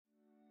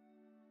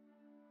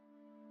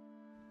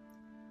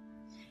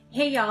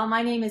Hey y'all,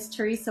 my name is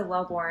Teresa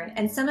Welborn,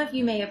 and some of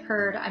you may have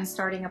heard I'm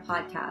starting a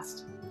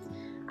podcast.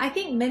 I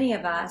think many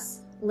of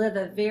us live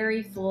a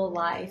very full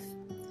life.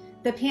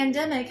 The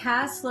pandemic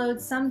has slowed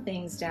some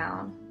things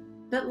down,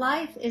 but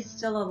life is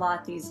still a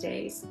lot these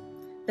days.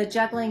 The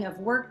juggling of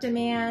work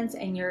demands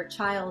and your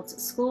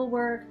child's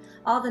schoolwork,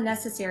 all the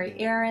necessary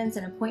errands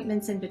and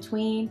appointments in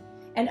between,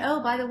 and oh,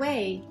 by the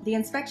way, the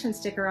inspection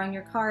sticker on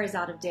your car is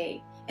out of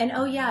date. And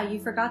oh yeah, you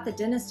forgot the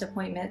dentist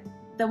appointment,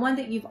 the one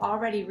that you've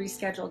already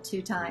rescheduled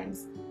 2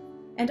 times.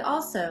 And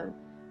also,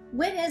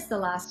 when is the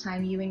last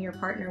time you and your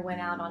partner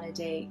went out on a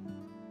date?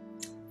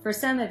 For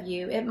some of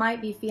you, it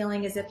might be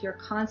feeling as if you're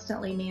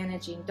constantly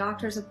managing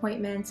doctor's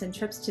appointments and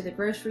trips to the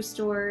grocery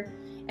store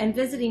and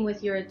visiting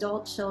with your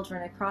adult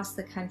children across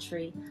the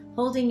country,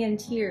 holding in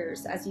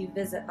tears as you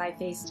visit by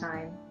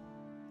FaceTime.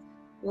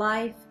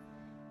 Life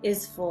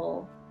is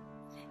full.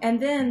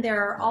 And then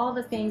there are all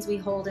the things we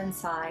hold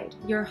inside,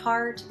 your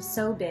heart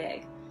so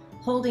big,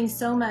 holding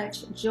so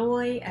much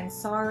joy and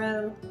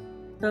sorrow,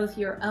 both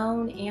your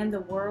own and the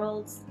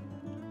world's.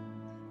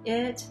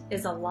 It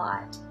is a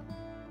lot.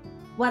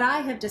 What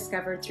I have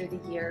discovered through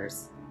the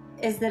years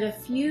is that a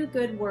few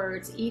good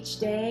words each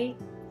day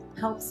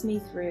helps me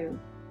through.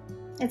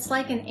 It's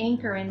like an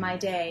anchor in my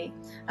day,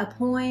 a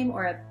poem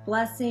or a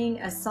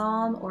blessing, a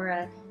psalm or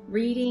a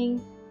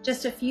reading,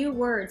 just a few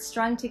words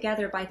strung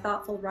together by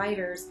thoughtful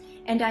writers,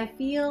 and I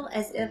feel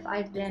as if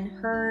I've been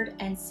heard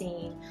and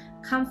seen,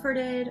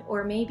 comforted,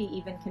 or maybe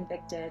even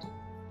convicted.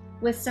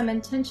 With some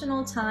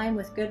intentional time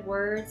with good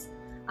words,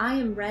 I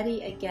am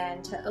ready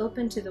again to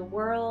open to the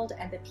world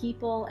and the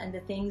people and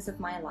the things of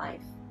my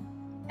life.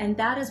 And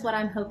that is what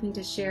I'm hoping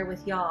to share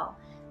with y'all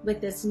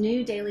with this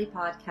new daily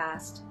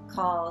podcast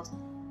called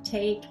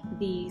Take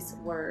These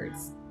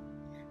Words.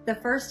 The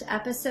first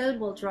episode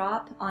will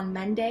drop on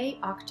Monday,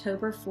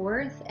 October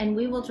 4th, and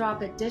we will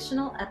drop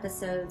additional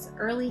episodes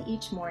early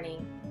each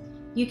morning.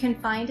 You can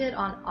find it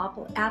on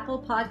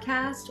Apple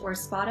Podcast or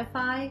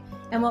Spotify,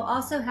 and we'll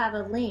also have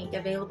a link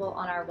available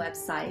on our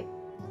website.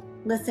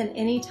 Listen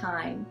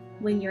anytime,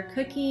 when you're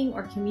cooking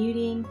or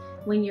commuting,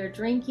 when you're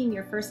drinking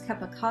your first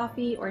cup of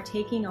coffee or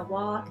taking a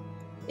walk.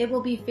 It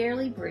will be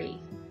fairly brief,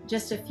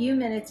 just a few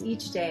minutes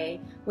each day,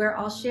 where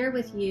I'll share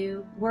with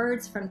you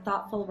words from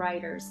thoughtful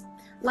writers,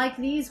 like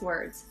these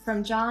words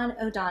from John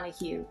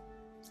O'Donohue,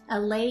 a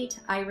late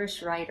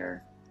Irish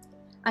writer.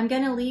 I'm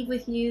going to leave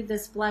with you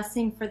this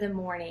blessing for the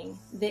morning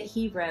that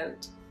he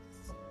wrote.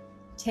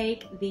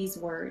 Take these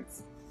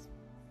words.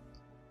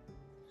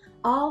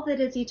 All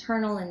that is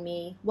eternal in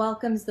me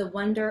welcomes the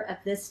wonder of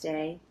this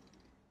day,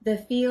 the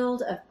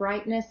field of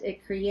brightness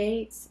it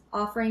creates,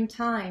 offering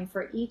time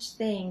for each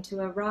thing to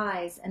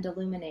arise and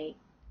illuminate.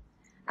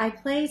 I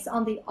place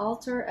on the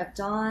altar of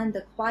dawn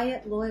the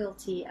quiet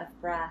loyalty of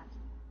breath.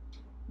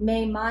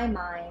 May my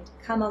mind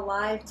come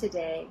alive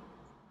today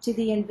to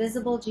the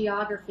invisible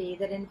geography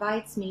that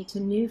invites me to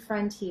new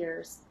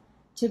frontiers,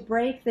 to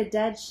break the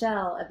dead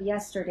shell of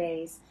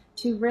yesterdays,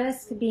 to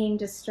risk being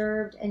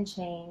disturbed and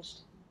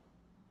changed.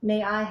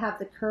 May I have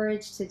the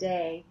courage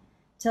today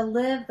to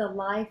live the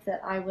life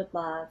that I would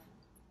love,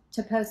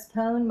 to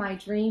postpone my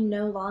dream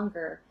no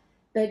longer,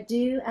 but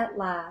do at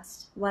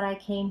last what I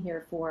came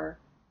here for,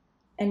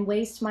 and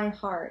waste my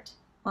heart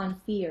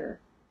on fear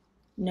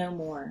no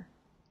more.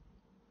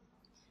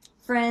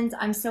 Friends,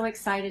 I'm so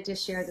excited to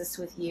share this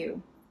with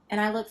you, and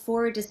I look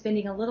forward to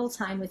spending a little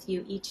time with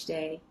you each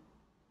day.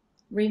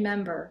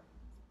 Remember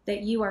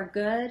that you are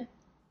good,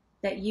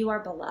 that you are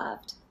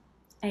beloved,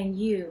 and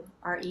you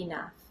are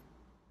enough.